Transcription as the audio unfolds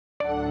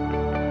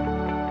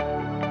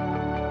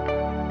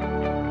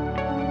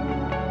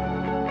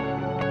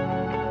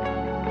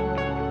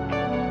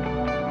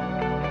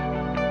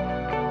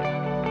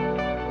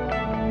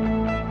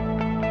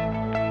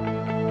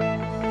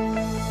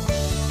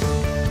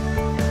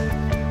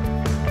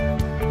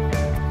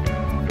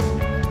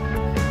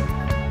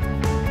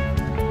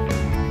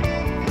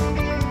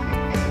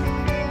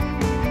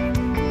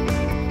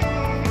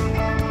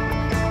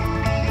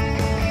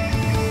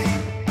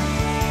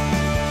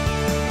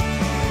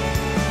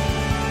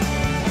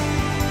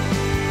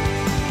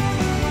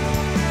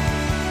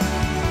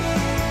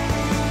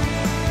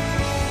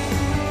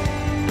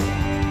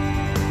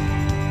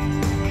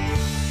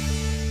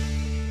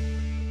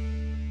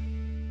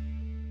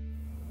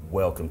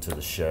welcome to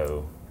the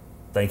show.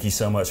 Thank you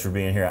so much for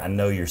being here. I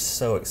know you're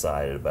so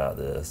excited about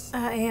this.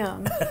 I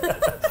am.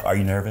 Are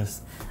you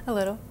nervous? A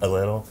little. A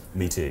little?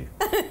 Me too.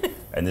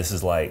 And this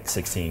is like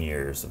 16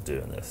 years of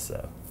doing this,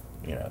 so,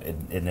 you know,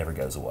 it never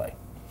goes away.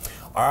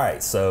 All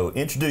right, so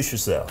introduce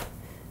yourself.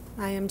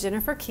 I am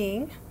Jennifer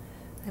King.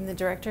 I'm the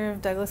Director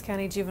of Douglas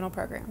County Juvenile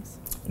Programs.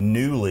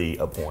 Newly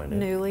appointed.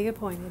 Newly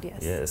appointed,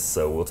 yes. Yes,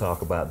 so we'll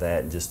talk about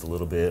that in just a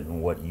little bit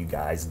and what you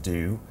guys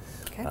do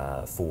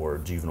for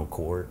juvenile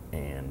court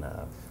and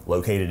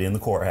located in the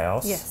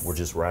courthouse. Yes. We're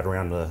just right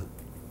around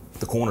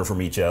the corner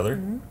from each other.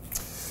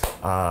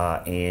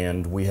 Mm-hmm.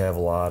 And we have a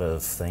lot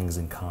of things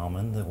in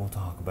common that we'll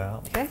talk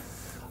about. Okay.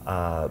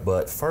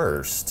 But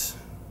first,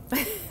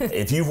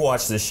 if you've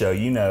watched this show,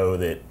 you know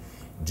that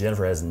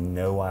Jennifer has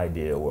no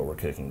idea what we're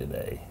cooking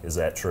today. Is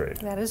that true?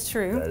 That is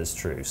true. That is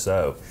true.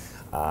 So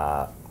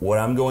what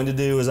I'm going to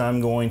do is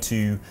I'm going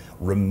to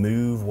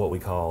remove what we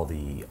call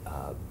the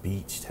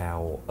beach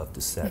towel of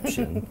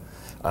deception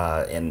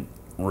and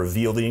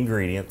reveal the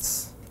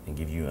ingredients and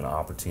give you an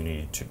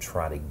opportunity to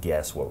try to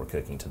guess what we're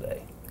cooking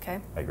today. Okay.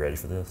 Are you ready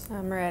for this?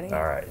 I'm ready.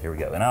 All right, here we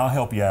go. And I'll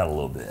help you out a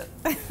little bit.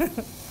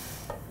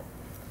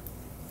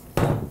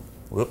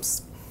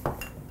 Whoops.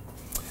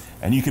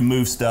 And you can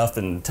move stuff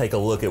and take a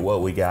look at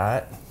what we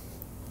got.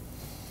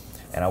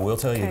 And I will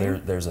tell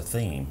you, there's a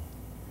theme.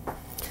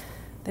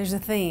 There's a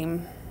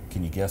theme.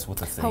 Can you guess what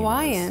the theme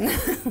Hawaiian.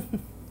 is?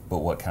 But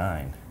what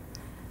kind?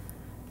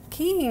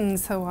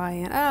 King's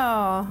Hawaiian.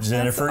 Oh,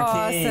 Jennifer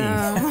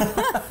that's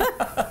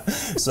awesome.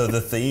 King. So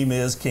the theme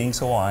is King's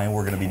Hawaiian.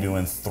 We're going to be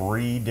doing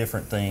 3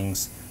 different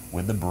things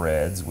with the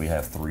breads. We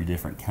have 3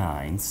 different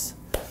kinds.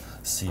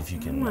 See if you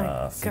can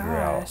figure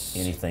out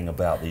anything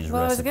about these recipes.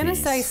 Well, I was going to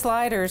say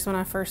sliders when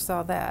I first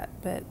saw that,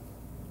 but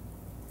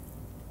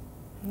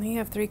you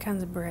have 3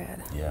 kinds of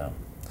bread. Yeah.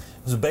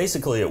 So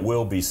basically it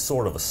will be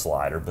sort of a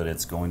slider, but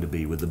it's going to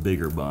be with the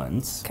bigger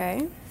buns.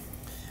 Okay.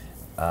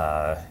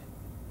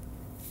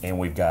 And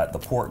we've got the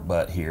pork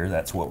butt here.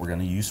 That's what we're going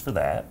to use for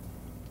that.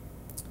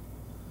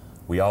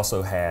 We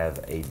also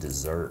have a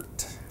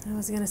dessert. I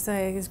was going to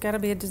say, there's got to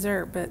be a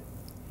dessert, but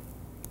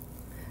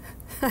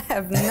I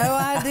have no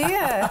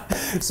idea.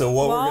 So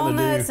what we're going to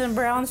do... Walnuts and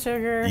brown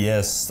sugar.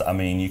 Yes, I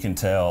mean, you can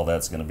tell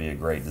that's going to be a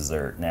great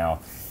dessert.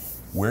 Now,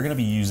 we're going to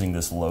be using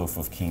this loaf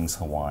of King's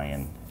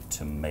Hawaiian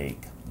to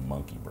make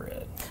monkey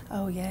bread.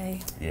 Oh, yay.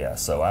 Yeah,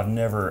 so I've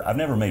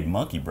never made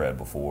monkey bread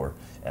before,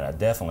 and I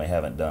definitely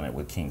haven't done it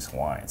with King's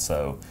Hawaiian.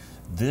 So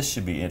this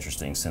should be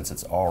interesting since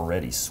it's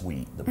already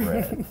sweet, the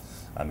bread.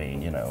 I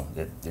mean, you know,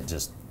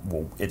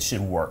 it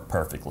should work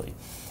perfectly.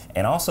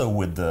 And also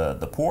with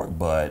the pork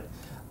butt,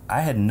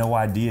 I had no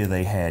idea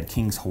they had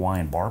King's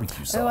Hawaiian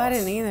barbecue sauce. Oh, I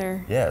didn't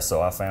either. Yeah,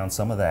 so I found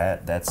some of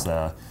that. That's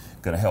going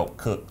to help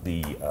cook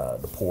the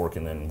pork,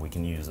 and then we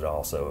can use it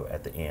also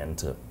at the end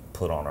to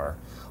put on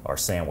our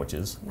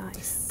sandwiches.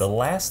 Nice. The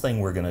last thing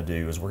we're going to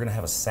do is we're going to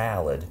have a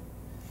salad,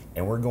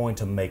 and we're going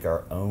to make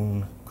our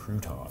own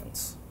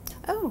croutons.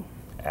 Oh.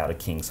 Out of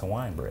King's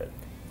Hawaiian bread.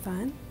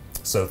 Fun.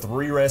 So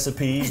 3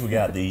 recipes. We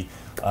got the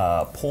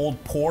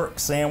pulled pork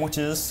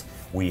sandwiches,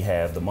 we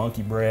have the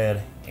monkey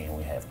bread, and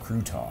we have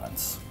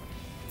croutons.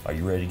 Are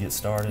you ready to get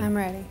started? I'm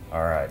ready.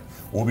 All right.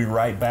 We'll be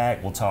right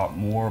back. We'll talk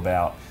more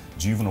about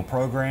juvenile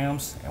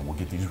programs, and we'll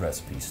get these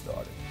recipes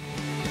started.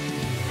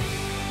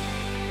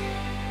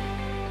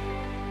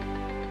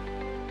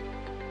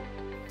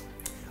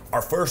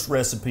 Our first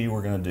recipe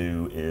we're going to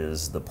do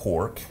is the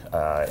pork,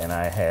 and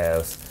I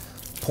have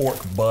pork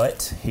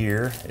butt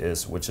here,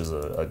 which is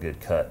a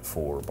good cut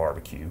for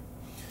barbecue.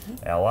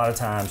 Now, a lot of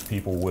times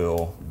people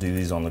will do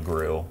these on the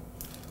grill,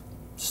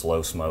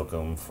 slow smoke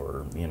them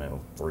for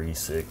 3,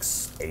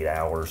 6, 8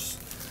 hours.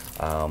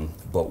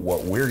 But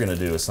what we're going to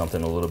do is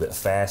something a little bit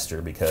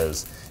faster,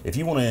 because if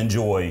you want to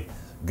enjoy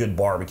good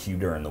barbecue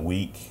during the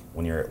week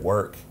when you're at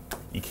work,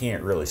 you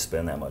can't really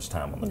spend that much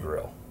time on the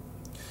grill.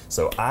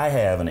 So I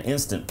have an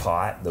Instant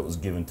Pot that was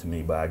given to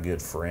me by a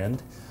good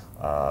friend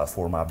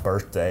for my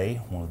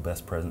birthday, one of the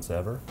best presents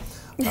ever.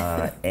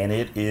 And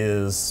it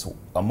is,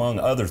 among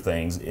other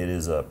things, it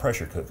is a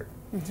pressure cooker.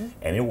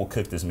 And it will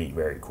cook this meat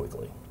very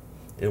quickly.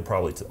 It'll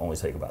probably only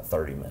take about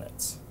 30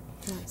 minutes.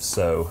 Nice.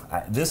 So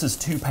this is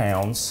 2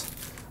 pounds,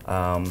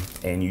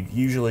 and you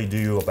usually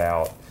do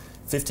about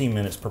 15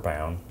 minutes per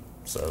pound,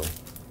 so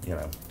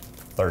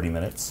 30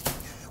 minutes.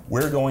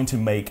 We're going to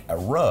make a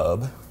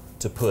rub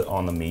to put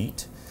on the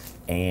meat,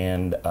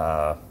 and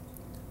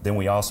then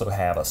we also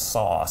have a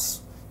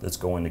sauce that's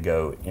going to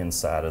go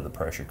inside of the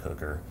pressure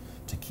cooker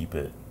to keep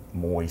it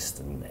moist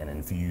and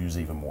infuse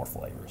even more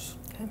flavors.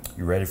 Okay.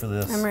 You ready for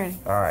this? I'm ready.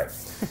 All right.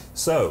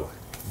 So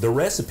the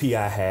recipe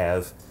I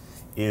have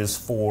is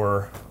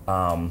for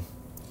 4,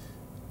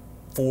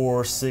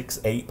 6,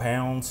 8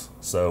 pounds.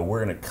 So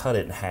we're going to cut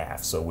it in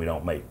half so we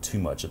don't make too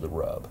much of the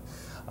rub.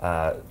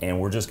 And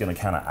we're just going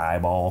to kind of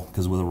eyeball,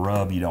 because with a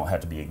rub you don't have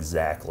to be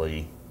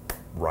exactly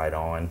right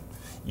on.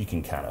 You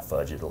can kind of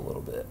fudge it a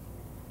little bit.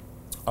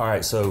 All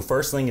right, so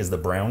first thing is the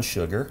brown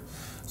sugar.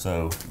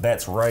 So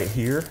that's right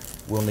here.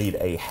 We'll need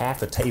a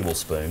 1/2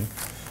 tablespoon.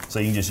 So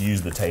you can just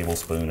use the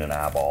tablespoon and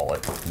eyeball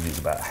it. Use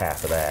about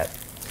half of that.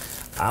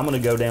 I'm gonna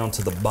go down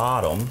to the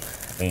bottom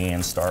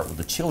and start with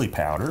the chili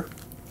powder.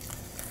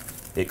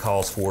 It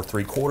calls for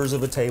 3/4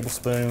 of a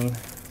tablespoon.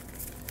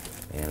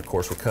 And of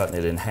course we're cutting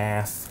it in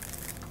half.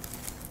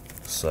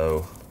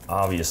 So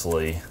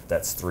obviously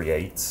that's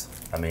 3/8.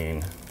 I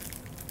mean,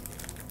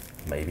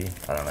 maybe,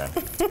 I don't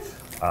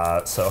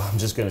know. So I'm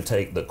just gonna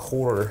take the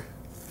 1/4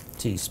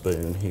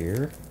 teaspoon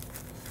here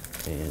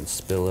and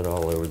spill it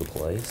all over the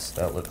place.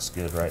 That looks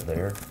good right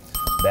there.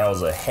 That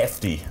was a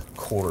hefty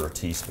 1/4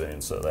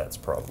 teaspoon, so that's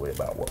probably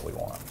about what we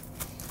want.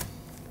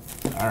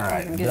 All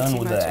right, done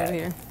with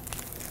that.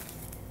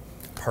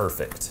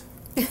 Perfect.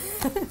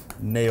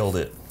 Nailed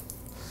it.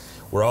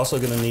 We're also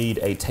gonna need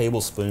a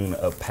tablespoon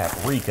of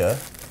paprika,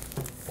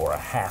 or a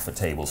 1/2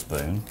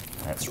 tablespoon.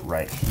 That's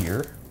right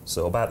here.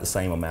 So about the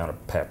same amount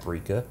of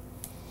paprika.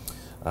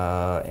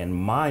 And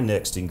my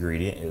next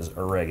ingredient is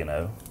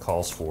oregano.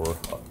 Calls for,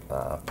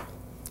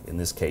 in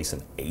this case,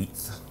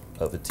 1/8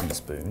 of a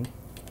teaspoon.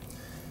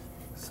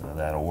 So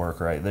that'll work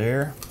right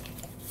there.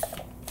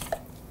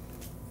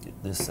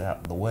 Get this out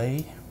of the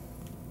way.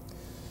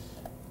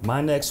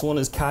 My next one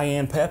is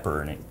cayenne pepper,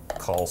 and it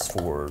calls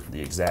for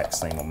the exact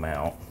same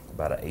amount,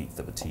 about 1/8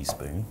 of a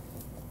teaspoon.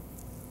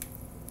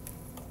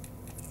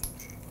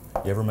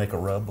 You ever make a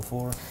rub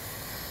before?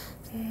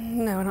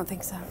 No, I don't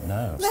think so.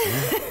 No, see?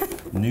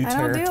 New territory.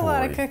 I don't do a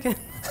lot of cooking.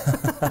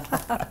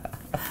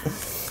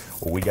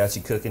 Well, we got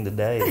you cooking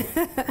today.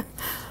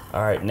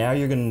 All right, now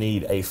you're gonna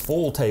need a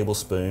full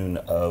tablespoon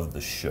of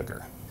the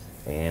sugar.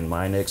 And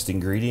my next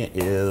ingredient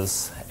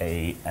is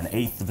an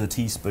 1/8 of a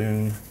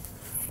teaspoon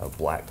of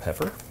black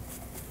pepper.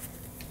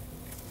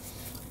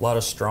 A lot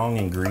of strong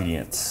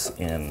ingredients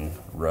in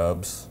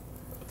rubs.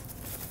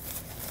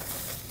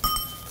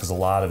 Because a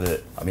lot of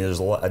it, I mean, there's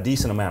a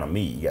decent amount of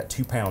meat. You got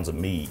 2 pounds of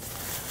meat.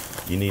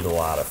 You need a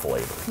lot of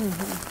flavor.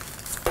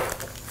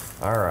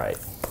 Mm-hmm. All right,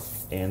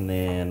 and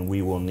then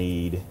we will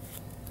need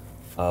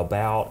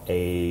about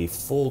a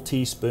full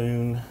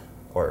teaspoon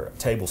or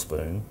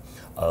tablespoon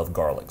of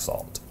garlic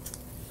salt.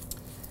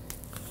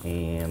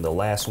 And the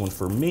last one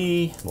for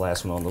me, the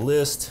last one on the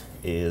list,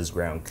 is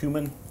ground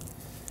cumin.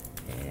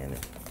 And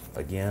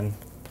again,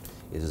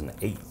 it is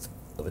 1/8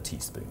 of a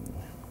teaspoon.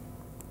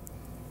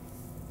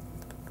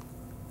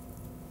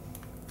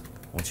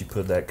 Once you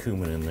put that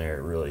cumin in there,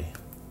 it really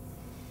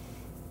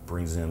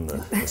brings in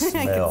the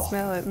smell. I can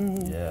smell it.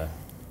 Mm-hmm. Yeah.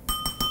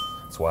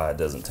 That's why it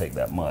doesn't take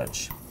that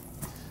much.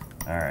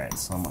 All right,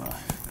 so I'm gonna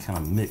kind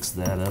of mix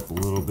that up a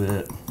little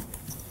bit.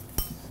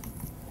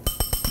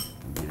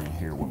 Get in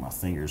here with my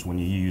fingers. When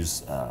you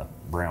use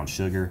brown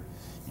sugar,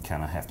 you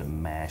kind of have to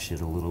mash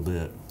it a little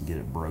bit, get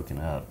it broken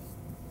up.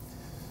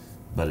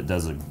 But it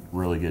does a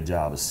really good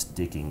job of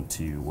sticking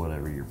to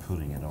whatever you're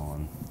putting it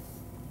on.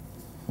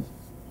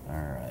 All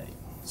right.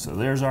 So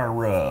there's our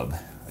rub.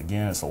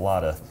 Again, it's a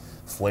lot of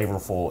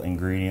flavorful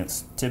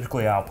ingredients.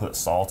 Typically I'll put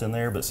salt in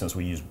there, but since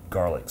we use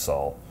garlic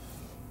salt,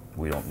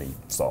 we don't need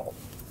salt.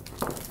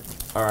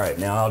 All right,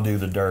 now I'll do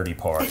the dirty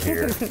part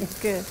here.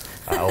 Good.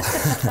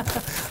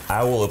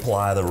 I will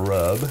apply the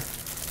rub,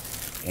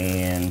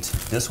 and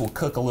this will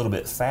cook a little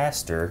bit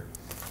faster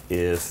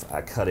if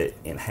I cut it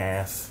in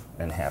half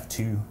and have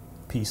 2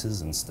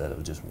 pieces instead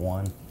of just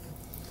 1.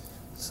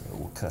 So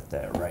we'll cut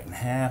that right in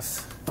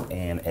half.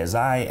 And as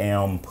I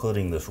am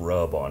putting this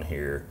rub on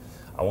here,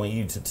 I want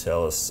you to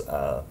tell us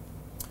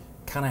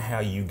kind of how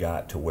you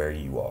got to where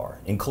you are,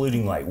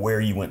 including like where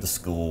you went to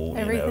school,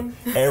 everything?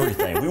 You know,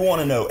 everything. We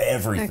want to know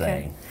everything.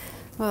 Okay.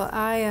 Well,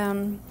 I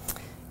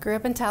grew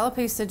up in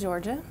Tallapoosa,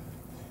 Georgia.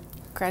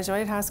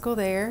 Graduated high school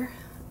there.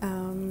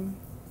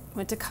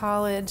 Went to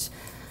college.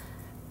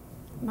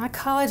 My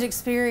college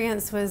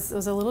experience was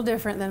a little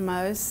different than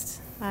most.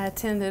 I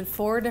attended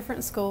 4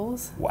 different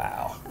schools.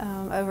 Wow.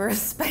 Over a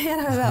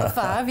span of about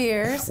 5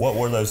 years. What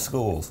were those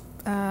schools?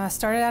 I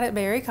started out at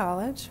Berry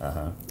College.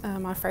 Uh-huh.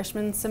 My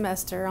freshman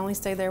semester, only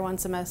stayed there 1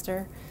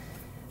 semester.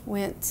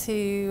 Went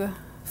to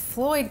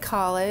Floyd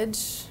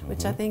College,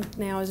 which I think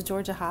now is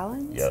Georgia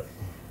Highlands. Yep.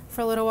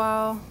 For a little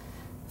while.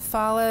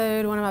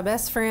 Followed one of my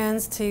best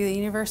friends to the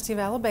University of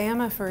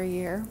Alabama for a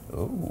year.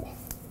 Ooh.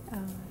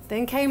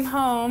 Then came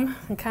home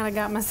and kind of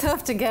got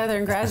myself together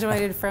and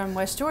graduated from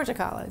West Georgia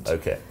College.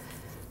 Okay.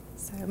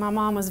 So my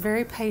mom was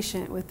very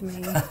patient with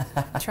me,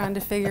 trying to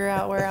figure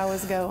out where I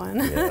was going.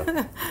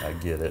 Yeah, I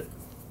get it.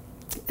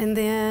 And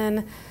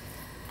then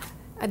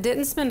I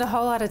didn't spend a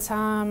whole lot of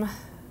time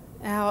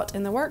out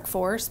in the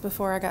workforce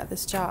before I got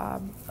this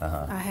job.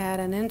 Uh-huh. I had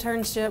an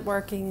internship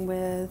working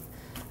with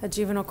a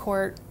juvenile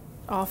court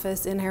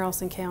office in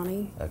Haralson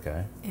County.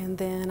 Okay. And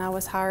then I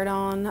was hired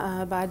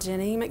on by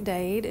Jenny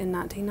McDade in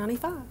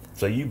 1995.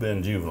 So you've been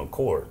in juvenile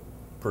court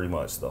pretty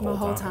much the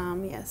whole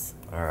time? Yes.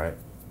 All right.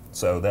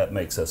 So that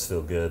makes us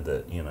feel good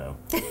that, you know,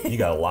 you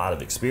got a lot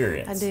of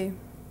experience. I do.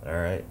 All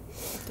right.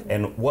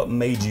 And what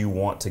made you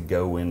want to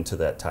go into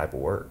that type of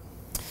work?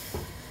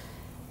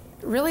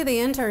 Really the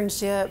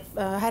internship,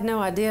 I had no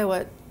idea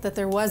that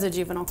there was a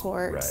juvenile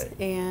court. Right.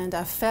 And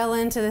I fell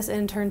into this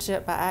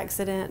internship by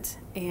accident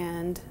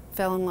and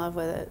fell in love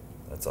with it.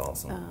 That's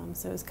awesome.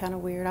 So it was kind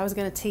of weird. I was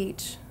going to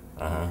teach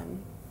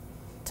and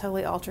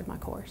totally altered my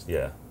course.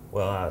 Yeah.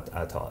 Well,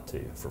 I taught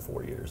too for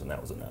 4 years, and that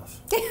was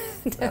enough.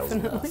 Definitely. That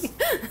was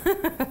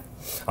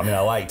enough. I mean, I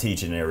like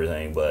teaching and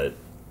everything, but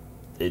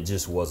it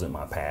just wasn't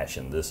my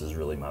passion. This is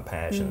really my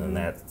passion, and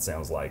that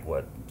sounds like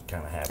what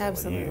kind of happened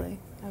with you.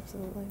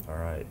 Absolutely. All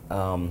right.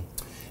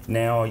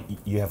 Now,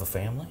 you have a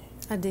family?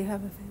 I do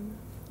have a family.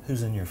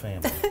 Who's in your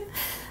family?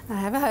 I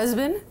have a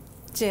husband,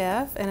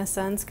 Jeff, and a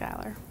son,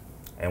 Skylar.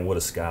 And what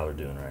is Skylar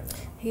doing right now?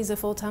 He's a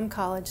full-time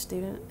college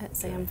student at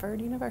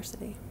Samford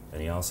University.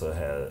 And he also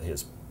has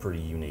his pretty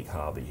unique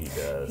hobby he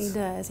does. He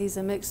does. He's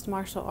a mixed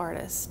martial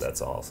artist.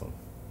 That's awesome.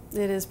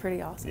 It is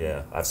pretty awesome.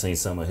 Yeah, I've seen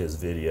some of his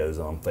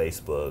videos on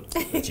Facebook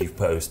that you've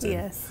posted.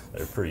 Yes.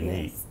 They're pretty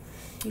neat.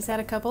 He's had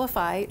a couple of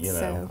fights. You know,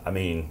 so. I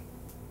mean,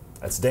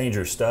 that's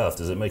dangerous stuff.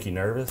 Does it make you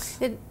nervous?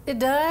 It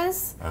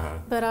does,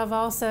 but I've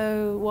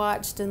also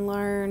watched and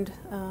learned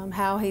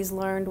how he's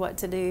learned what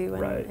to do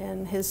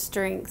and his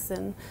strengths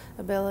and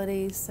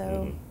abilities,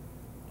 so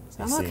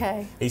I'm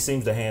okay. He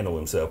seems to handle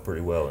himself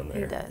pretty well in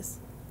there. He does.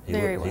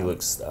 He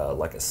looks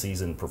like a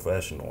seasoned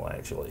professional,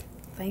 actually.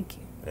 Thank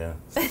you. Yeah.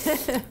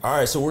 All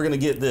right, so we're going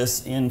to get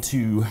this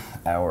into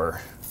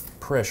our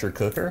pressure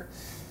cooker.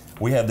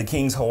 We have the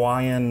King's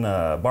Hawaiian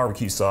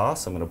barbecue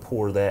sauce. I'm going to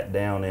pour that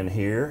down in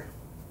here.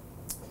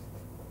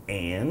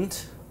 And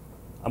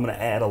I'm going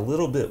to add a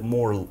little bit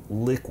more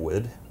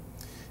liquid.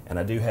 And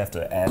I do have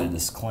to add a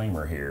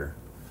disclaimer here.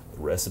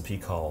 The recipe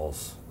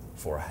calls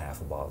for a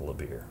half a bottle of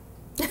beer.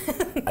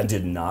 I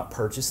did not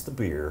purchase the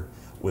beer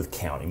with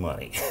county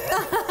money.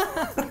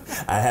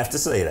 I have to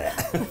say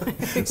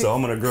that. So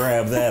I'm going to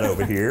grab that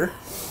over here.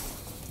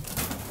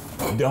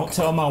 Don't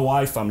tell my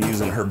wife I'm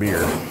using her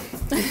beer.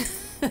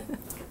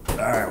 All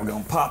right, we're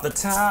going to pop the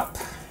top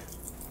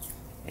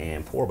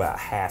and pour about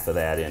half of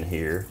that in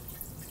here.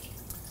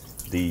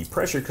 The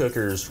pressure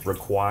cookers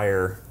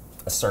require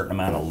a certain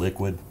amount of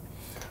liquid,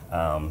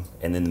 and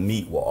then the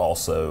meat will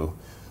also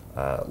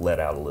let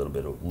out a little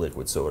bit of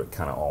liquid, so it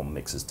kind of all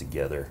mixes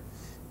together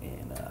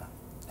and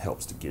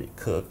helps to get it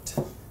cooked.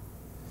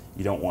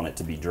 You don't want it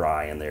to be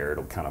dry in there.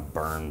 It'll kind of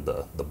burn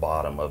the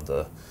bottom of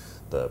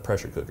the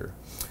pressure cooker.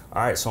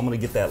 All right, so I'm going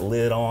to get that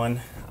lid on.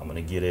 I'm going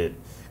to get it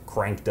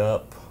cranked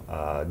up,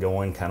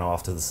 going kind of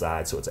off to the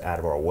side so it's out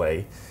of our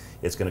way.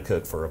 It's going to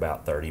cook for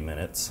about 30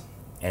 minutes.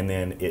 And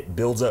then it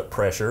builds up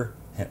pressure,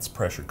 hence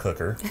pressure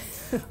cooker,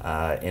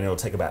 and it'll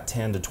take about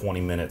 10 to 20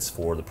 minutes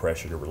for the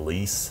pressure to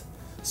release,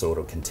 so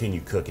it'll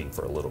continue cooking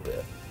for a little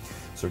bit.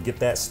 So get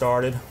that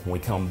started. When we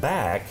come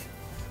back,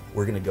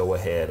 we're gonna go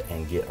ahead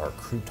and get our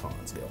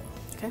croutons going.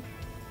 Okay.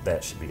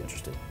 That should be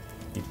interesting.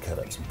 Need to cut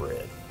up some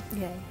bread.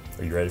 Yay.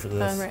 Are you ready for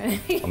this? I'm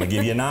ready. I'm gonna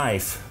give you a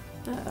knife.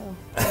 Uh-oh.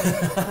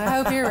 I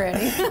hope you're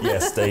ready.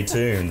 Yes, stay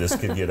tuned. This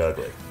could get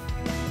ugly.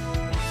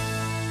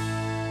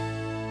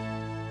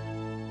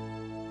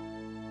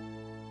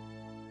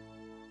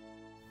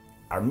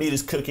 Our meat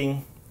is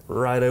cooking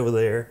right over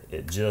there.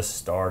 It just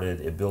started,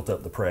 it built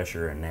up the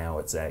pressure, and now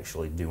it's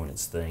actually doing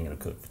its thing. It'll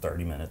cook for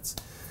 30 minutes.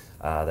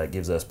 That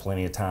gives us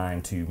plenty of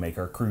time to make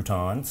our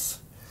croutons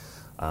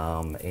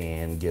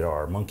and get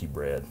our monkey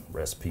bread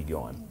recipe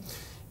going.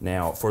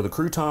 Now, for the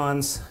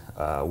croutons,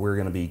 we're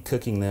gonna be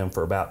cooking them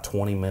for about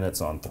 20 minutes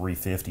on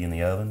 350 in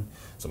the oven.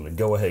 So I'm gonna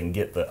go ahead and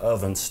get the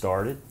oven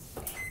started,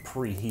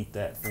 preheat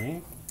that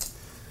thing.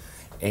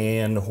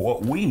 And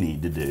what we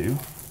need to do,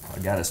 I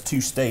got us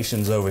 2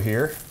 stations over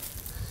here.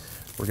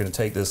 We're gonna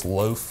take this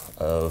loaf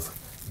of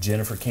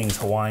Jennifer King's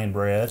Hawaiian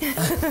bread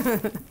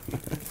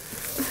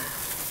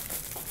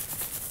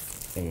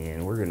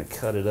and we're gonna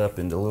cut it up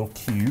into little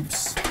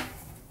cubes.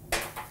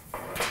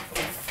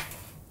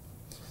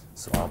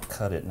 So I'll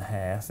cut it in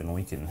half and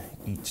we can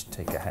each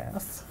take a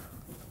half.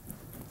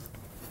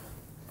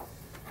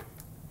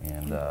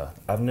 And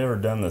I've never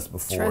done this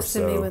before.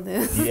 Trusting me with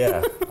this.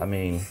 Yeah, I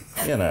mean,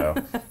 you know,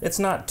 it's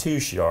not too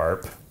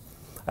sharp.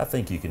 I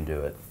think you can do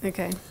it.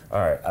 Okay. All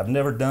right, I've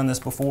never done this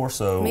before,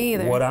 so Me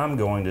either. what I'm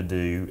going to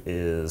do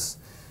is,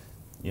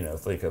 you know,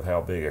 think of how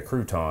big a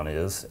crouton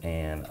is,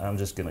 and I'm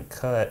just gonna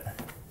cut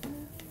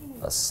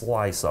a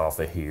slice off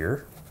of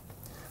here,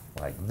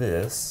 like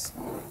this,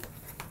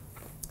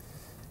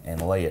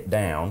 and lay it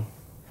down,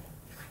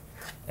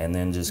 and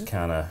then just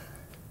kind of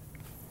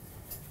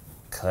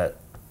cut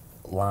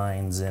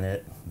lines in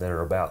it that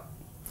are about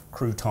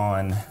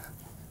crouton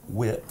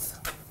width.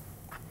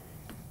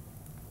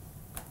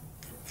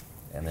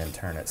 And then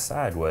turn it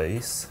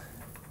sideways,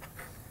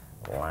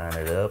 line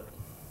it up,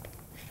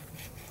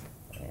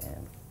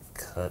 and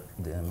cut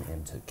them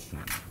into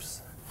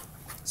cubes.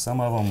 Some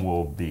of them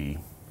will be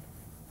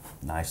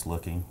nice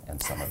looking,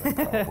 and some of them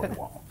probably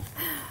won't.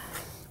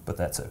 But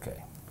that's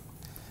okay.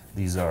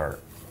 These are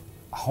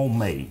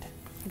homemade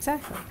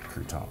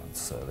croutons,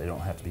 so they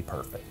don't have to be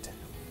perfect.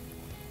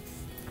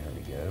 There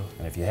we go.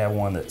 And if you have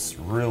one that's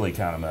really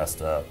kind of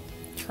messed up,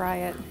 try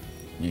it.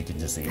 You can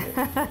just eat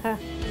it.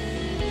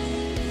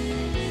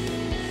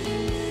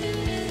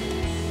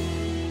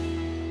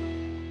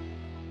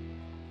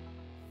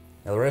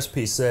 Now the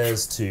recipe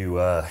says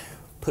to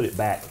put it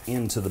back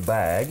into the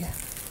bag.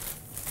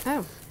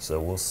 Oh.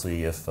 So we'll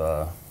see if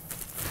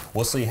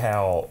we'll see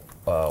how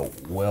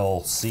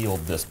well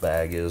sealed this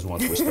bag is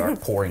once we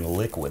start pouring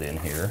liquid in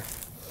here.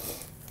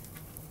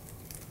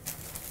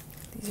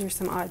 These are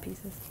some odd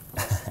pieces.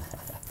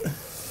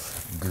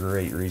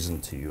 Great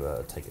reason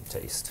to take a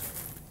taste.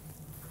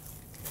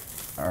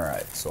 All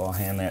right, so I'll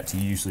hand that to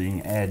you so you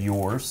can add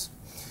yours.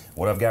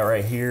 What I've got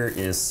right here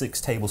is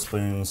 6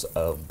 tablespoons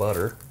of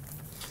butter,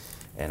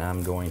 and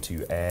I'm going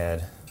to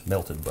add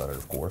melted butter,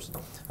 of course.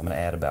 I'm going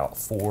to add about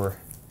 4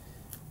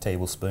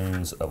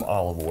 tablespoons of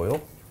olive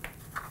oil,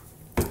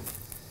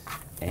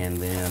 and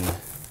then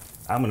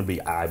I'm going to be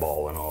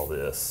eyeballing all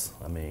this.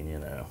 I mean, you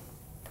know,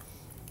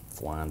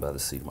 flying by the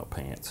seat of my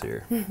pants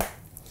here.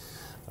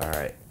 All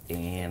right,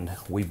 and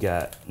we've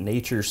got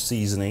nature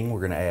seasoning.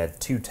 We're going to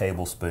add 2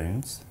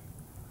 tablespoons.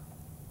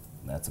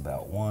 That's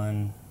about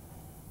 1,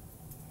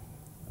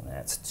 and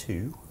that's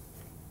 2.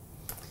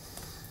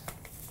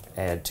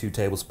 Add 2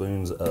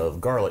 tablespoons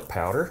of garlic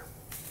powder.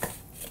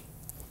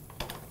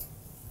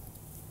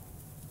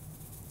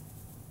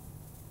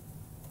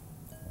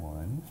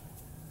 One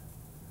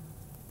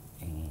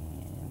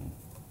and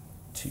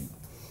 2.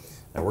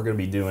 Now we're going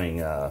to be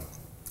doing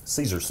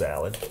Caesar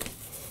salad.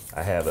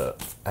 I have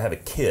a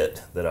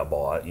kit that I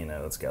bought, you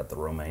know, it's got the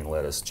romaine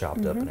lettuce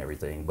chopped up and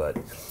everything, but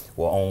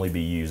we'll only be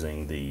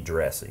using the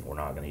dressing. We're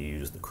not going to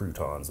use the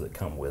croutons that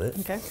come with it.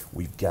 Okay.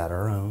 We've got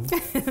our own.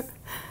 I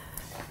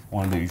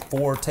want to do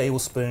 4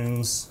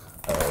 tablespoons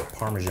of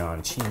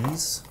Parmesan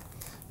cheese.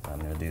 I'm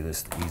going to do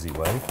this the easy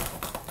way.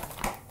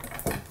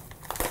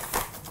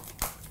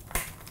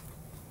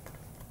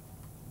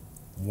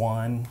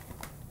 One,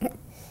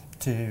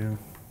 2,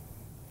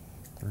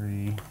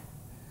 3,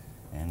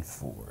 and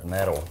 4, and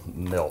that'll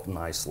melt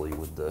nicely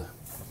with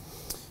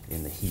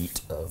in the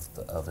heat of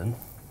the oven.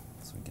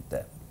 So we get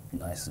that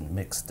nice and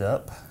mixed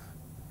up,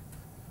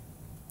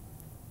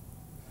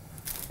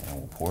 and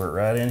we'll pour it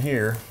right in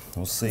here.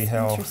 We'll see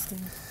how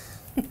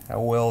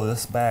well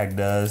this bag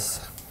does,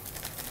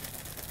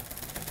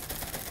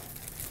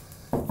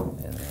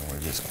 and then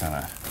we'll just kind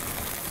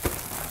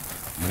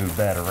of move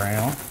that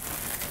around.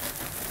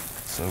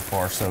 So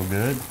far, so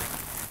good.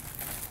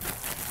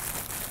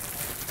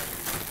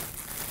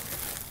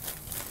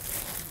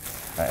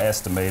 I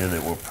estimated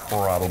it will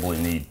probably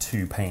need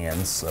 2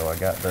 pans, so I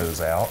got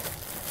those out.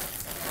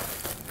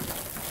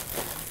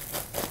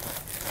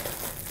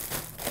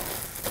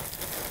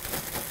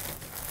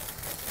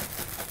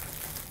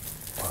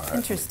 All right,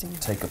 interesting.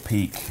 Take a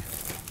peek.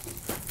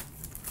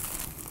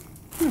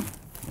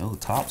 Well, the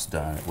top's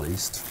done at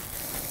least.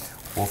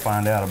 We'll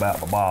find out about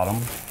the bottom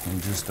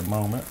in just a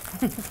moment.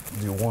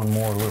 Do one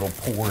more little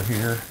pour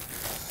here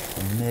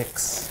and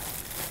mix.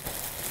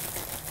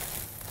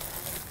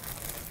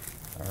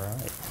 All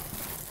right,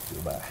 do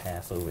about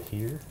half over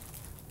here.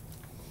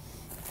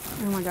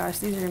 Oh my gosh,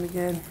 these are gonna be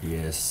good.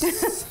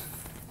 Yes.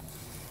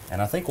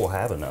 And I think we'll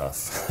have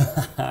enough.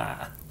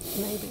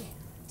 Maybe.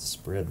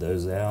 Spread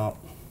those out.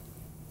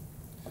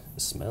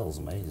 It smells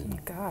amazing. Oh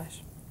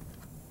gosh.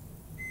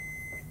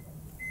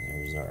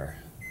 There's our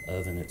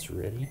oven, it's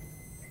ready.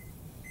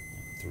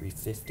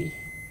 350. You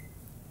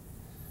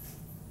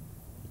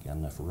got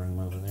enough room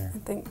over there? I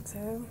think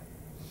so.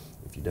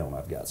 If you don't,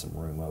 I've got some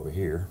room over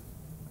here.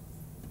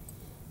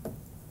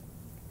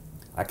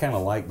 I kind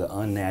of like the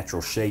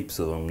unnatural shapes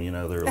of them, you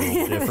know, they're a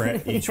little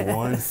different, each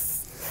one.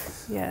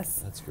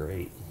 Yes. That's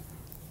great.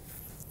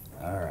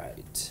 All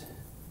right.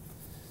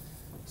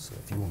 So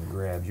if you want to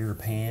grab your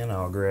pan,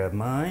 I'll grab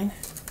mine.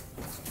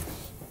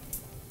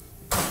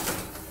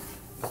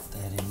 Put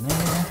that in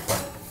there.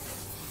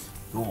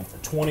 Going for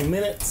 20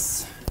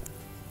 minutes.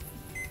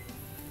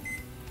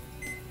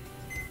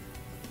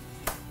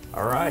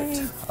 All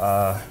right.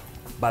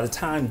 By the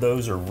time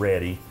those are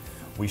ready,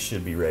 we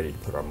should be ready to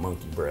put our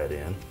monkey bread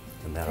in,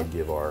 and that'll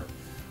give our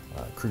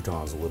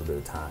croutons a little bit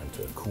of time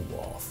to cool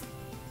off.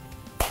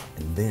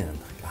 And then,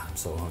 God, I'm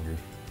so hungry.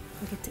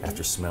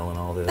 After smelling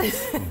all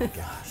this, oh my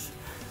gosh.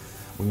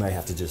 We may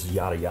have to just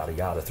yada, yada,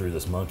 yada through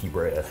this monkey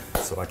bread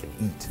so I can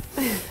eat.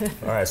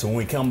 All right, so when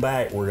we come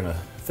back, we're gonna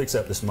fix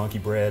up this monkey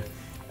bread,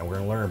 and we're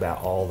gonna learn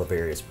about all the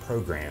various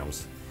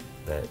programs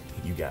that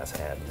you guys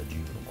have in the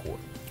juvenile court.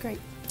 Great.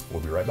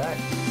 We'll be right back.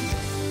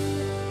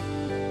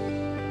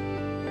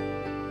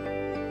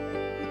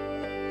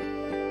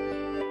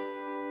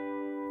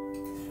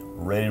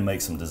 Ready to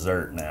make some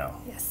dessert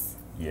now. Yes.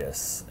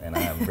 Yes, and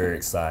I am very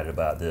excited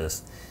about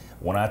this.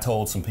 When I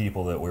told some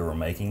people that we were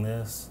making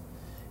this,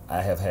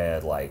 I have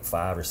had like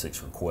 5 or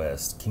 6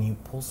 requests. Can you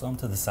pull some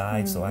to the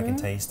side so I can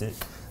taste it?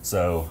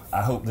 So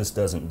I hope this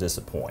doesn't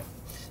disappoint.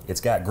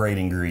 It's got great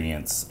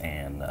ingredients,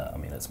 and I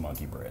mean, it's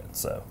monkey bread.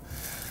 So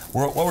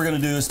what we're gonna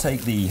do is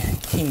take the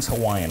King's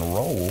Hawaiian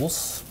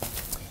rolls,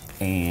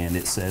 and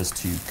it says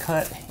to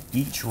cut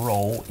each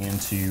roll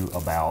into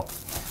about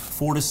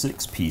 4 to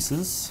 6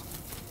 pieces.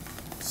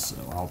 So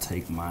I'll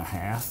take my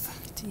half.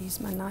 To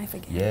use my knife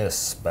again.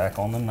 Yes, back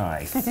on the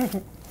knife.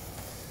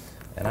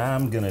 And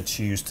I'm gonna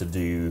choose to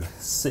do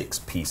 6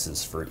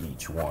 pieces for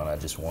each one. I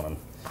just want them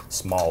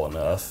small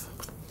enough.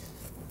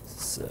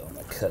 So I'm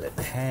gonna cut it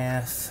in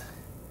half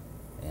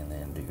and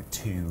then do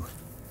 2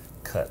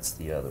 cuts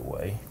the other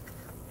way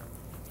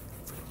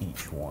for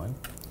each one.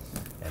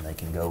 And they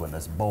can go in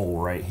this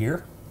bowl right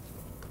here.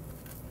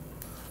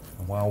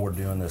 And while we're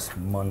doing this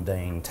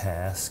mundane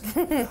task,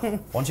 why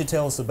don't you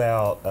tell us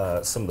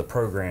about some of the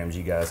programs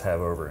you guys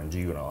have over in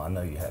Juvenile? I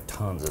know you have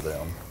tons of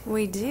them.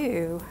 We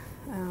do.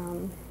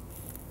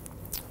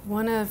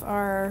 One of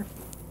our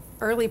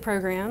early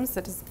programs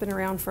that has been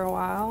around for a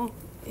while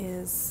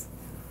is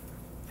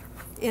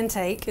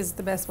intake, is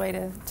the best way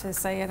to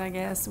say it, I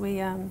guess.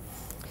 We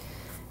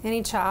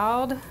any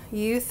child,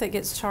 youth that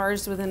gets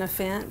charged with an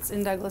offense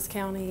in Douglas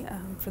County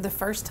for the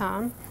first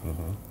time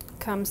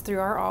comes through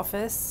our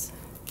office.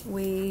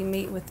 We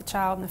meet with the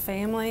child and the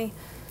family,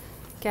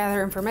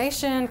 gather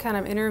information, kind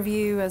of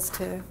interview as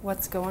to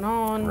what's going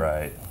on,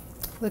 Right.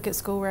 look at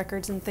school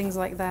records and things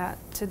like that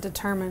to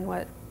determine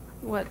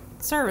what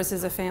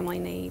services a family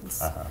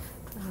needs.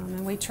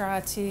 And we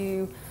try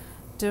to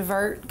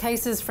divert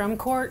cases from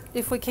court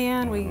if we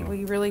can.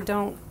 We really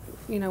don't,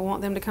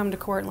 want them to come to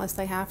court unless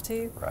they have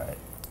to. Right.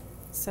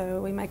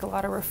 So we make a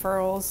lot of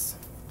referrals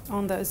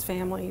on those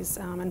families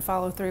and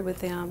follow through with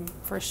them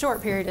for a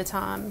short period of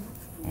time,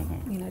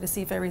 to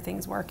see if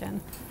everything's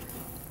working.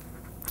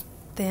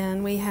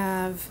 Then we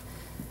have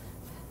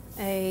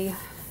a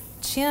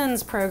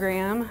CHINS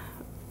program.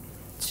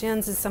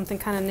 CHINS is something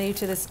kind of new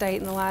to the state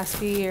in the last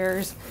few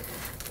years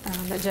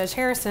that Judge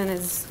Harrison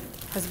has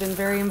been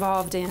very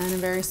involved in and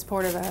very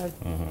supportive of.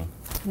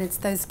 And it's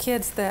those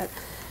kids that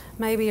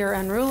maybe are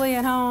unruly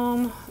at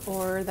home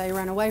or they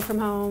run away from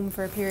home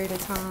for a period of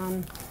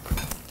time.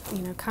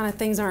 Kind of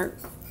things aren't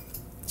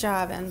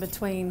jiving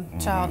between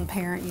child and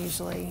parent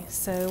usually.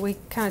 So we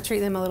kind of treat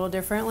them a little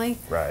differently.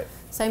 Right.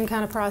 Same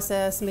kind of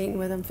process, meeting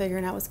with them,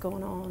 figuring out what's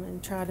going on,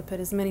 and try to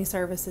put as many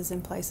services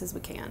in place as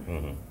we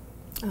can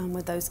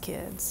with those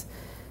kids.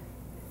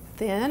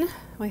 Then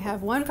we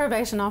have one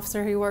probation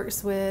officer who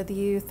works with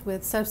youth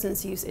with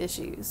substance use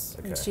issues.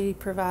 Okay. And she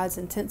provides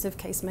intensive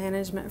case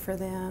management for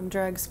them,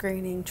 drug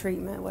screening,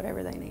 treatment,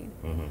 whatever they need.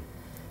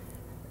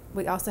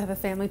 We also have a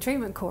family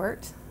treatment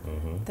court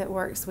that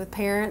works with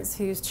parents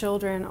whose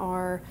children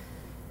are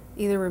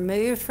either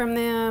removed from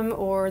them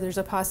or there's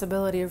a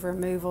possibility of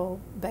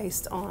removal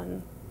based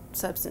on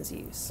substance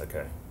use.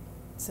 Okay.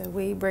 So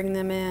we bring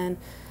them in,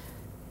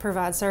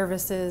 provide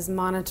services,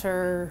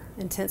 monitor,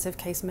 intensive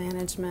case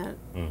management,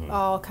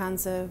 all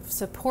kinds of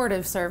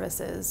supportive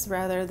services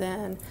rather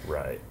than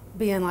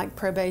being like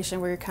probation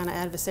where you're kind of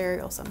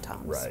adversarial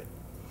sometimes. Right.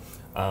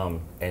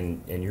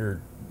 And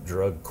your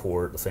drug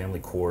court, the family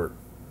court,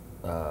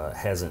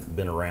 hasn't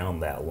been around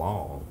that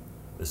long.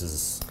 This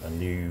is a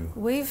new...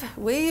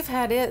 We've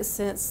had it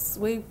since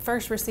we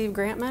first received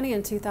grant money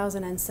in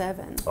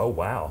 2007. Oh,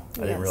 wow. I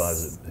didn't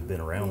realize it had been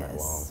around that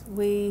long.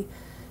 We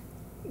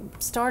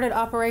started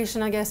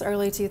operation, I guess,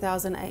 early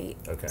 2008.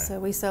 Okay. So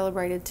we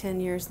celebrated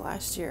 10 years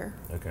last year.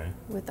 Okay.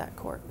 With that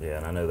court. Yeah,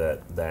 and I know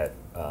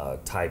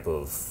that type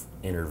of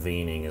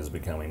intervening is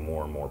becoming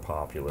more and more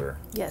popular,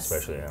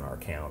 especially in our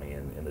county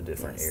and in the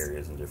different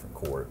areas and different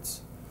courts.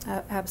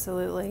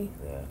 Absolutely.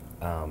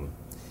 Yeah.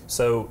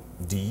 So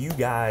do you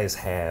guys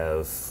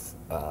have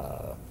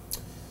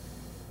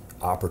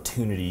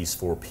opportunities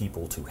for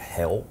people to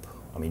help?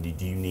 I mean,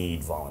 do you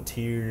need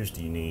volunteers?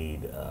 Do you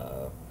need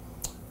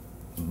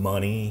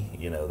money,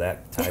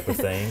 that type of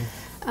thing?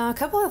 A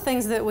couple of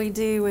things that we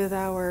do with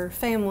our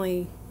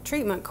family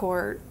treatment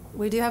court.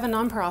 We do have a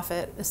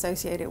nonprofit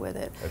associated with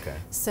it. Okay.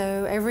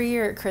 So every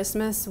year at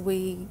Christmas,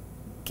 we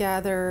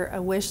gather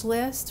a wish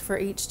list for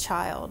each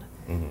child.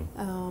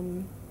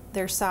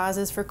 Their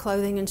sizes for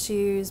clothing and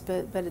shoes,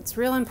 but it's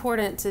real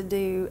important to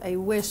do a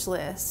wish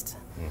list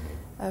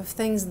of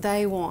things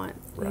they want,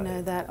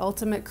 that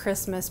ultimate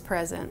Christmas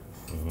present.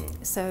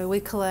 So we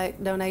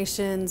collect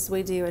donations.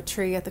 We do a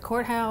tree at the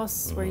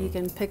courthouse where you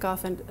can pick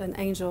off an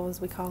angel,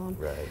 as we call them,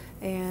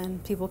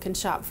 and people can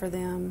shop for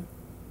them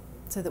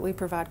so that we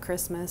provide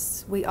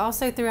Christmas. We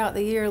also, throughout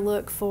the year,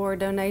 look for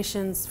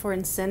donations for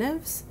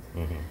incentives.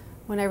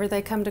 Whenever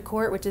they come to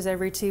court, which is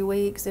every 2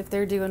 weeks, if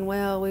they're doing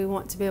well, we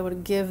want to be able to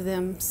give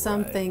them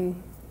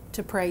something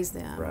to praise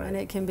them. And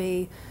it can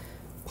be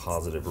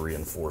positive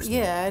reinforcement.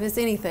 Yeah, and it's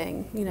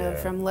anything,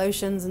 from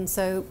lotions and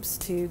soaps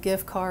to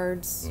gift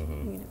cards,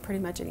 pretty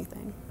much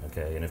anything.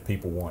 Okay, and if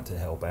people want to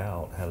help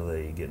out, how do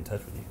they get in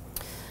touch with you?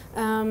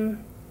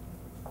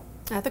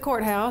 At the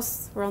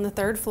courthouse. We're on the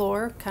 3rd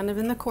floor, kind of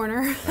in the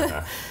corner.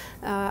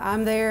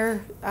 I'm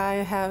there. I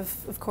have,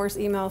 of course,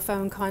 email,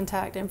 phone,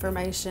 contact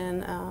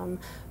information.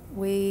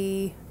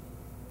 We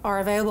are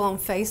available on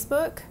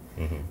Facebook.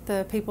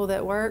 The people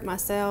that work,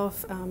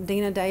 myself,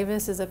 Dina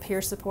Davis is a peer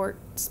support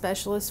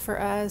specialist for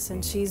us,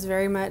 and she's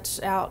very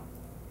much out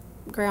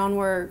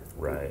groundwork,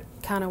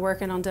 kind of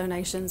working on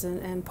donations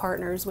and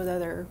partners with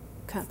other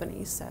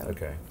companies. So.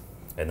 Okay.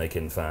 And they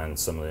can find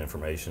some of the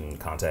information,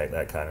 contact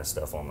that kind of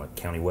stuff on the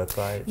county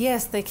website?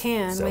 Yes, they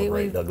can.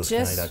 We've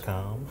just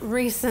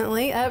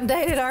recently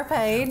updated our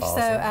page, so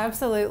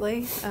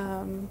absolutely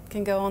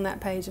can go on that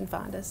page and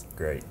find us.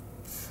 Great.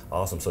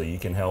 Awesome. So you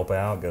can help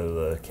out, go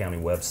to the county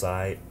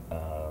website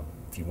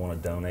if you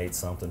want to donate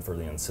something for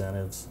the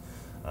incentives.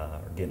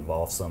 or get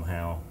involved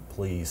somehow,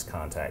 please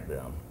contact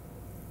them.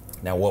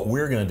 Now what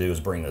we're going to do is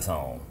bring this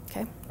home.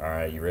 Okay. All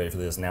right, you ready for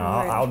this? Now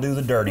I'll do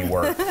the dirty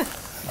work.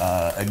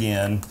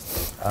 Again,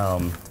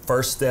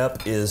 first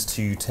step is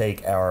to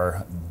take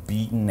our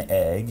beaten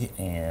egg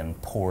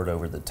and pour it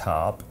over the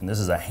top. And this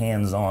is a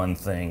hands-on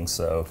thing,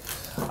 so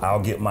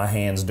I'll get my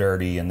hands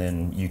dirty and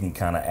then you can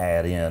kind of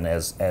add in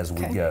as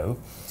we go.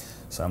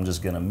 So I'm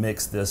just going to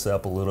mix this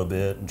up a little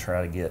bit and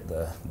try to get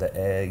the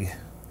egg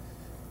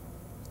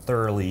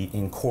thoroughly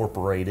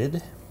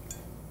incorporated.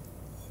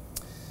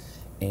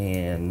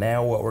 And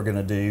now what we're going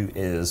to do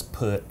is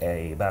put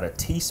about a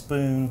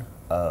teaspoon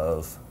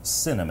of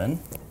cinnamon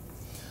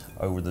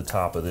over the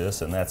top of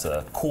this, and that's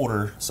a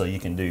quarter, so you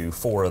can do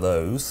 4 of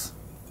those.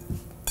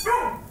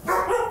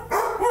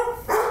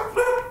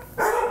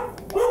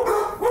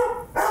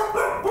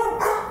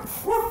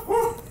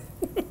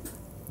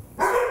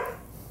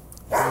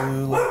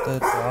 Let the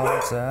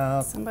dogs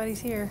out. Somebody's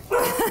here.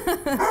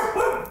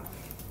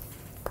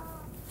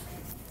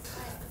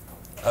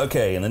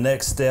 Okay, and the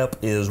next step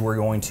is we're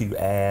going to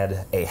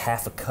add a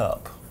 1/2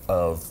 cup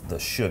of the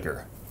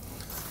sugar.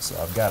 So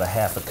I've got a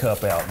 1/2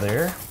 cup out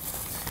there,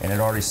 and it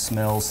already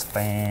smells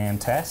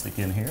fantastic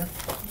in here.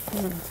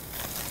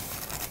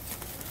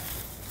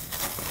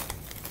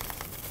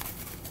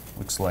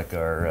 Looks like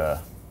our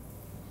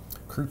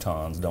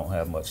croutons don't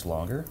have much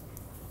longer.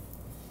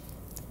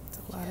 It's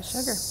a lot of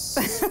sugar.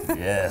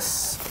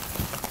 Yes.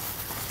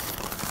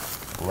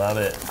 Love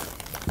it.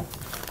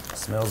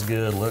 Smells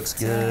good, looks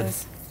good.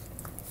 Does.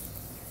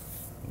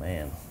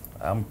 Man,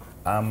 I'm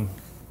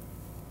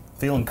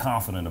feeling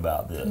confident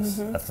about this.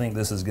 I think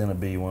this is going to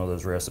be one of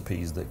those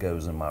recipes that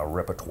goes in my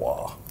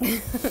repertoire.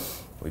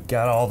 We've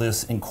got all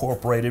this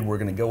incorporated. We're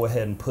going to go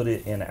ahead and put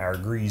it in our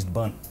greased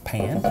bundt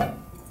pan.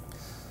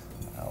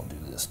 I'll do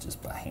this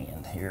just by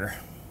hand here.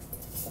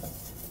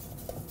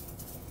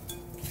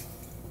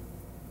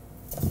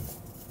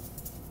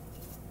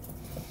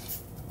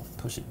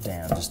 Push it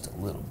down just a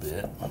little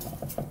bit.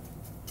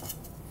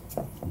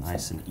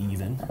 Nice and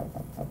even.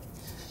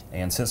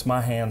 And since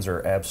my hands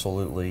are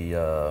absolutely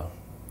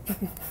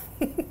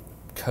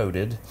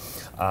coated,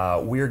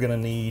 we're going to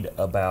need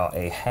about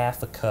a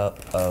 1/2 cup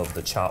of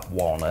the chopped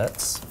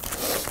walnuts.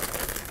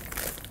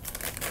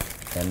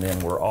 And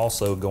then we're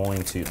also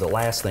going to, the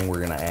last thing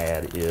we're going to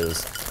add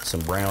is some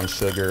brown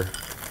sugar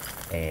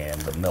and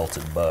the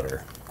melted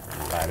butter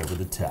right over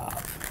the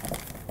top.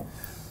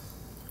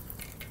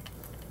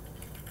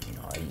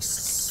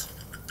 Nice.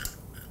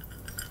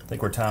 I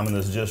think we're timing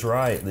this just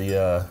right.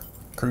 The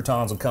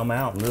croutons will come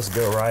out and this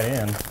will go right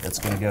in. It's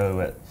going to go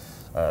at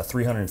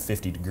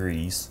 350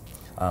 degrees.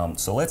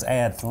 So let's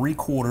add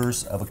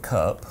 3/4 of a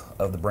cup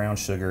of the brown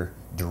sugar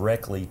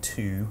directly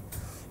to,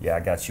 I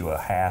got you a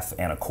 1/2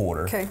 and a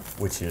 1/4,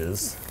 which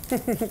is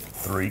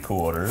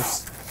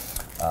 3/4.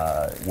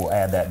 We'll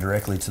add that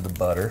directly to the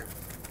butter.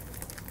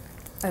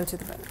 Oh, to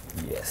the butter.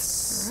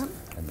 Yes.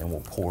 And then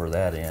we'll pour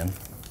that in.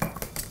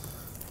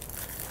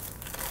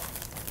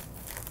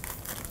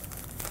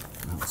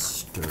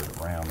 Stir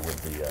it around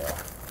with the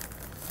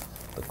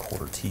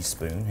 1/4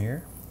 teaspoon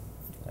here.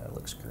 That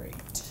looks great.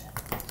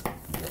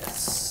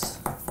 Yes.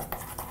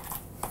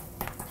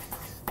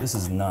 This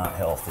is not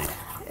healthy.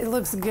 It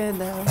looks good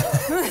though.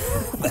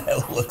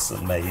 That looks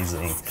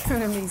amazing. It's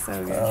gonna be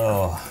so good.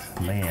 Oh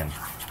man.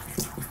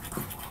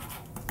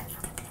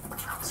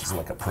 This is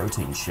like a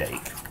protein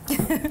shake.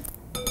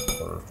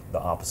 Or the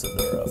opposite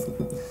thereof.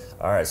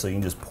 All right, so you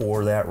can just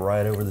pour that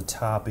right over the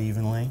top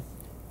evenly.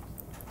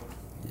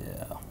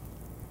 Yeah.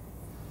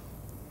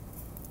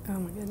 Oh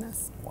my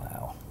goodness.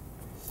 Wow.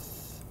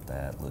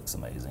 That looks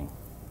amazing.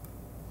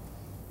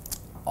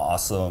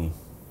 Awesome.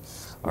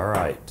 All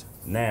right,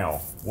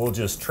 now we'll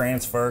just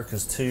transfer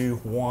because 2,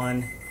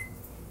 1,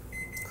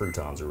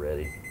 croutons are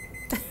ready.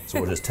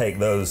 So we'll just take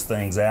those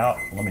things out.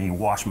 Let me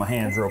wash my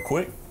hands real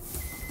quick.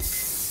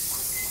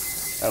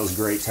 That was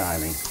great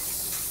timing.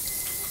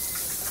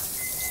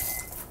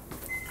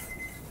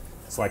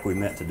 It's like we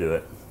meant to do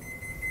it.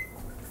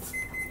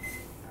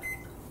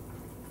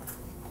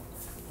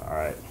 All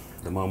right,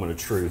 the moment of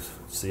truth.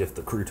 See if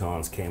the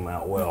croutons came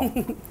out well.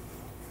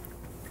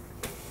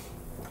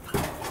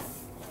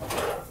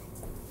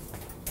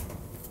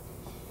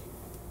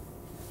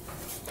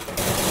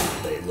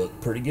 They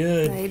look pretty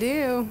good. They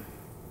do.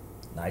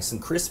 Nice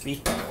and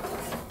crispy.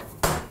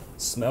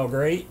 Smell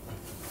great.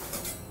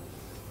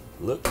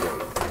 Look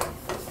great.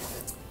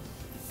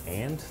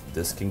 And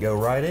this can go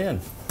right in.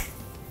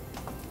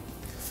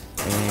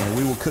 And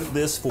we will cook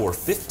this for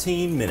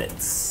 15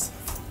 minutes.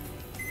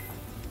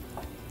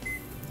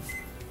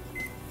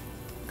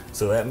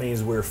 So that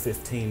means we're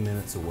 15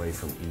 minutes away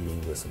from eating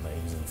this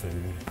amazing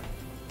food.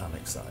 I'm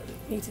excited.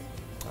 Me too.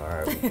 All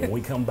right, when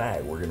we come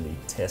back, we're gonna be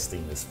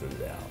testing this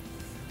food out.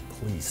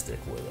 Please stick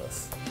with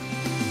us.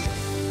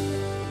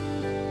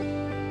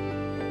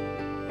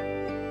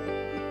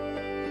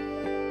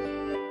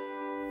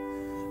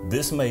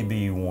 This may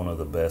be one of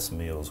the best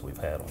meals we've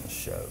had on the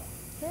show.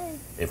 Yay.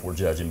 If we're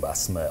judging by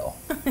smell.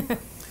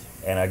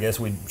 And I guess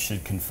we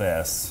should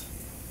confess,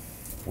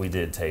 We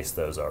did taste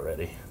those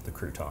already, the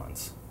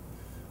croutons.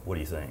 What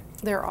do you think?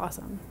 They're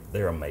awesome.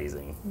 They're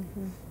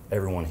amazing.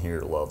 Everyone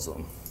here loves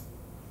them,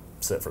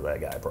 except for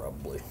that guy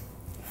probably.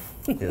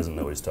 He doesn't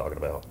know what he's talking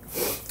about.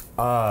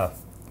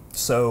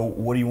 So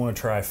what do you want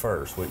to try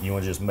first? What, you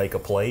want to just make a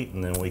plate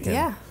and then we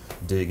can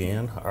dig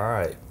in? All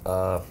right.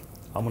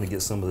 I'm going to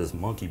get some of this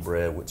monkey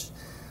bread, which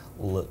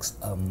looks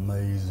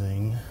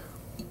amazing.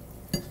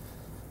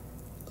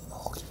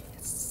 Oh,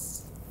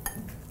 yes.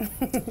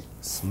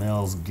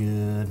 Smells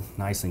good,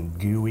 nice and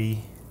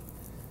gooey.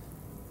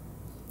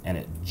 And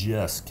it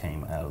just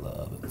came out of the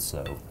oven,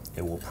 so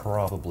it will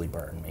probably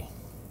burn me.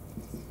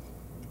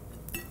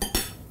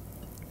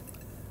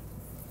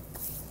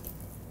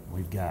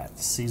 We've got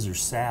Caesar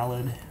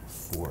salad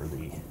for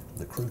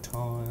the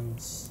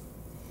croutons.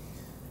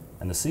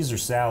 And the Caesar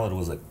salad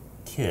was a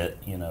kit,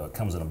 you know, it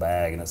comes in a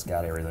bag and it's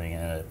got everything in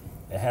it.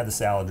 It had the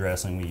salad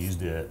dressing, we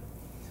used it.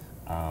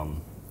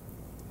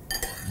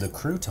 The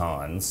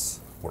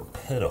croutons were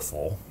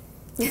pitiful.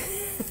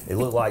 It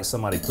looked like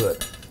somebody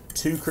put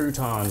 2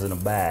 croutons in a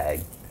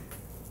bag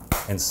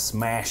and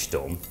smashed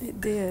them.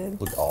 It did.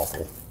 Looked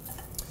awful.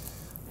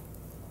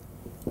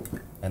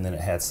 And then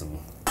it had some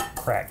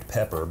cracked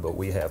pepper, but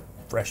we have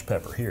fresh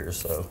pepper here,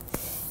 so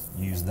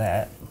use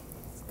that.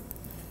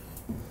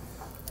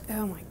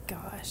 Oh my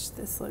gosh,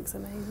 this looks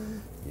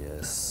amazing.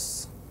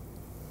 Yes.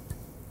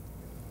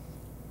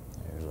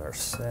 There's our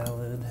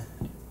salad.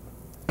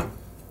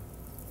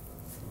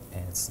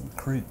 Add some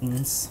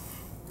croutons.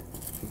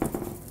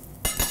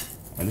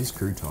 And these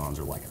croutons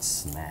are like a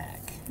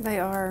snack. They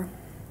are.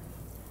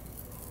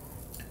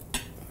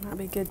 Might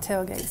be a good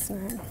tailgate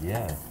snack.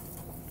 Yeah.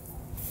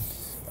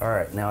 All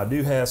right, now I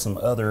do have some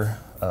other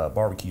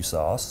barbecue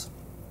sauce.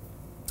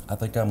 I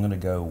think I'm gonna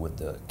go with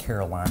the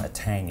Carolina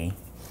Tangy.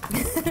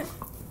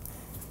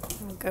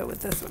 I'll go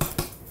with this one.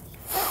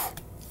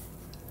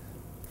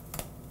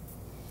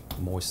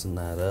 Moisten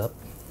that up.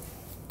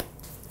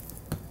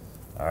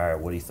 All right,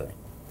 what do you think?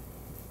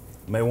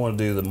 You may want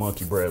to do the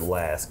monkey bread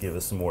last. Give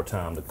us some more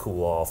time to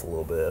cool off a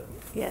little bit.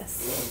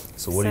 Yes.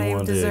 So what do you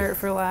want to do? Save dessert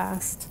for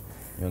last.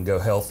 You want to go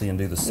healthy and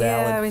do the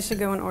salad? Yeah, we should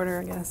go in order,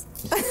 I guess.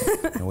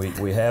 And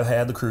we have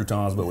had the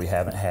croutons, but we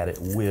haven't had it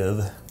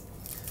with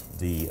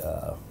the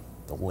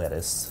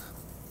lettuce.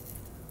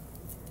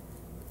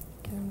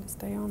 Get them to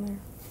stay on there.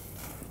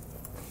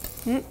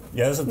 Yeah,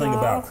 that's the thing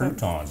about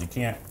croutons. You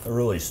can't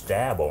really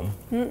stab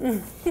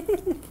them.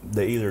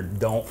 They either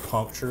don't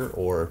puncture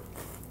or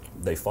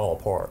they fall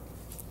apart.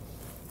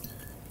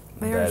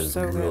 They That are is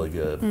so really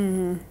good.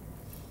 good.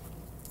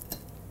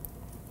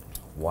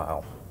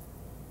 Wow.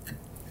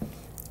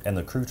 And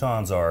the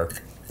croutons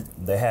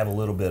they have a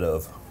little bit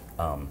of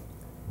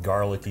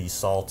garlicky,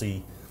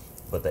 salty,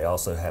 but they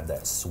also have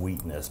that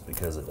sweetness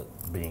because of it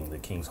being the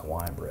King's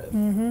Hawaiian bread.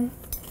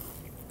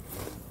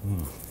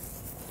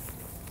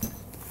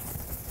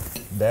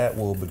 That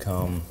will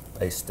become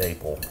a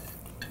staple.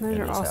 Those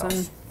in are this awesome.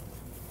 house.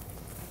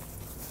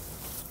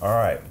 All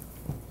right,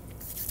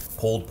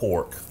 pulled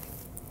pork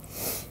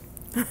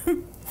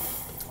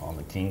on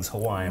the King's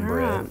Hawaiian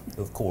bread,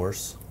 of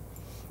course,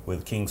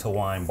 with King's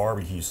Hawaiian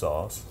barbecue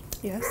sauce.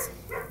 Yes.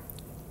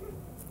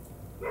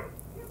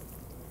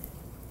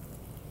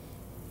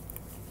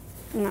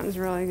 And that was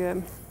really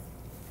good.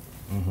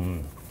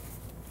 And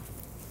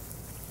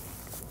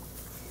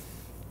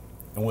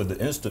with the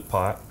Instant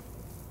Pot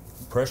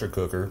pressure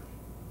cooker,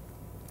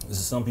 this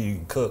is something you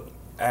can cook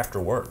after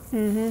work,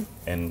 and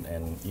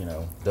you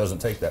know, doesn't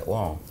take that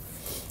long.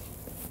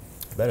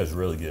 That is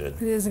really good.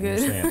 It is good.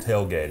 You're saying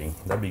tailgating.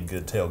 That'd be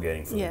good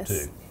tailgating for them Yes.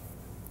 too.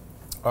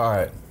 All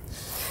right,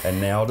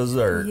 and now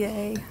dessert.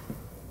 Yay.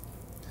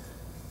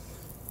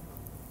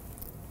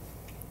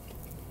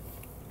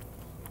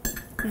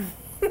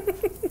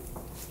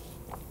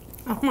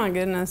 Oh my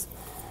goodness.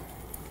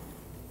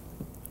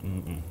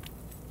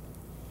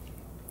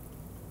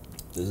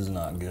 This is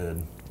not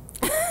good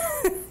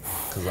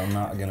because I'm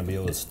not gonna be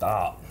able to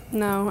stop.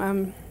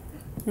 No,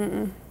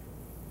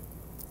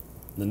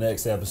 The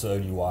next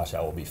episode you watch,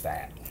 I will be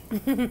fat.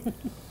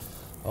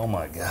 Oh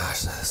my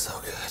gosh, that is so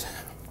good.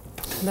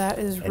 that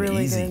is And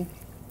really easy. good.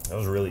 That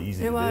was really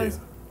easy It to was.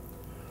 do.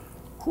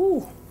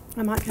 Whew.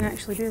 I might can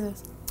actually do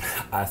this.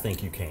 I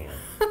think you can.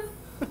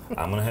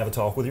 I'm gonna have a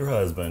talk with your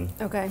husband.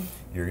 Okay.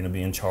 You're gonna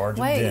be in charge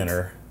Wait. of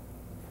dinner.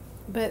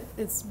 But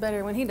it's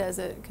better when he does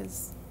it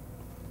because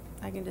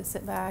I can just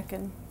sit back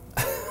and.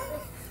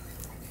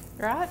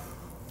 Right?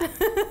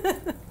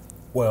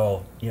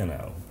 Well, you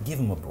know, give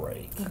him a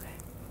break.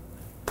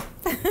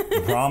 Okay.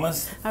 You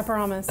promise? I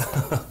promise.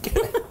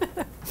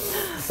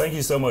 Thank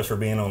you so much for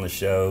being on the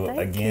show. Thank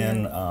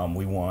Again, you.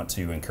 we want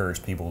to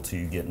encourage people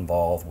to get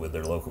involved with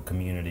their local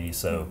community.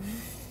 So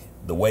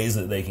the ways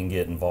that they can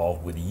get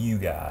involved with you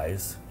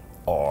guys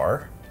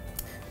are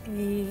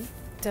The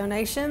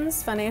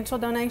donations, financial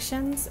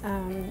donations,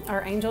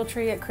 our angel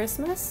tree at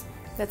Christmas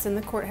that's in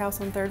the courthouse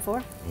on 3rd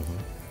floor.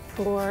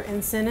 For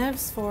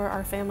incentives for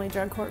our family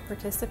drug court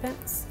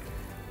participants.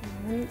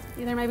 And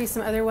there may be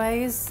some other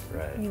ways.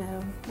 Right. You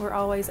know, we're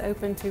always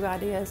open to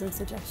ideas and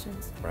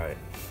suggestions. Right.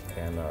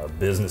 And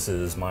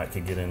businesses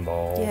could get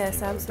involved.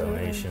 Yes, absolutely.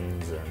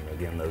 Donations and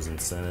again those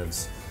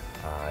incentives.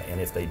 And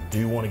if they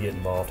do want to get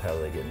involved, how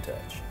do they get in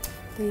touch?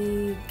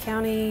 The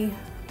county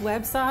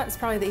website is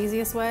probably the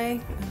easiest way.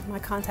 My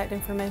contact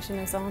information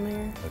is on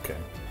there. Okay.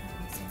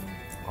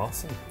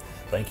 Awesome.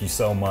 Thank you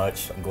so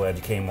much. I'm glad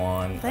you came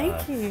on.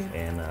 Thank you.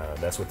 And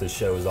that's what this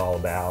show is all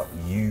about.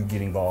 You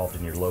get involved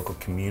in your local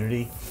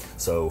community.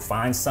 So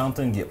find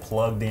something, get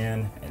plugged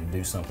in, and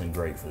do something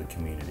great for the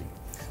community.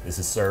 This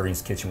is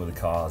Servings Kitchen with a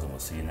Cause, and we'll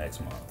see you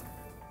next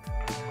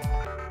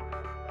month.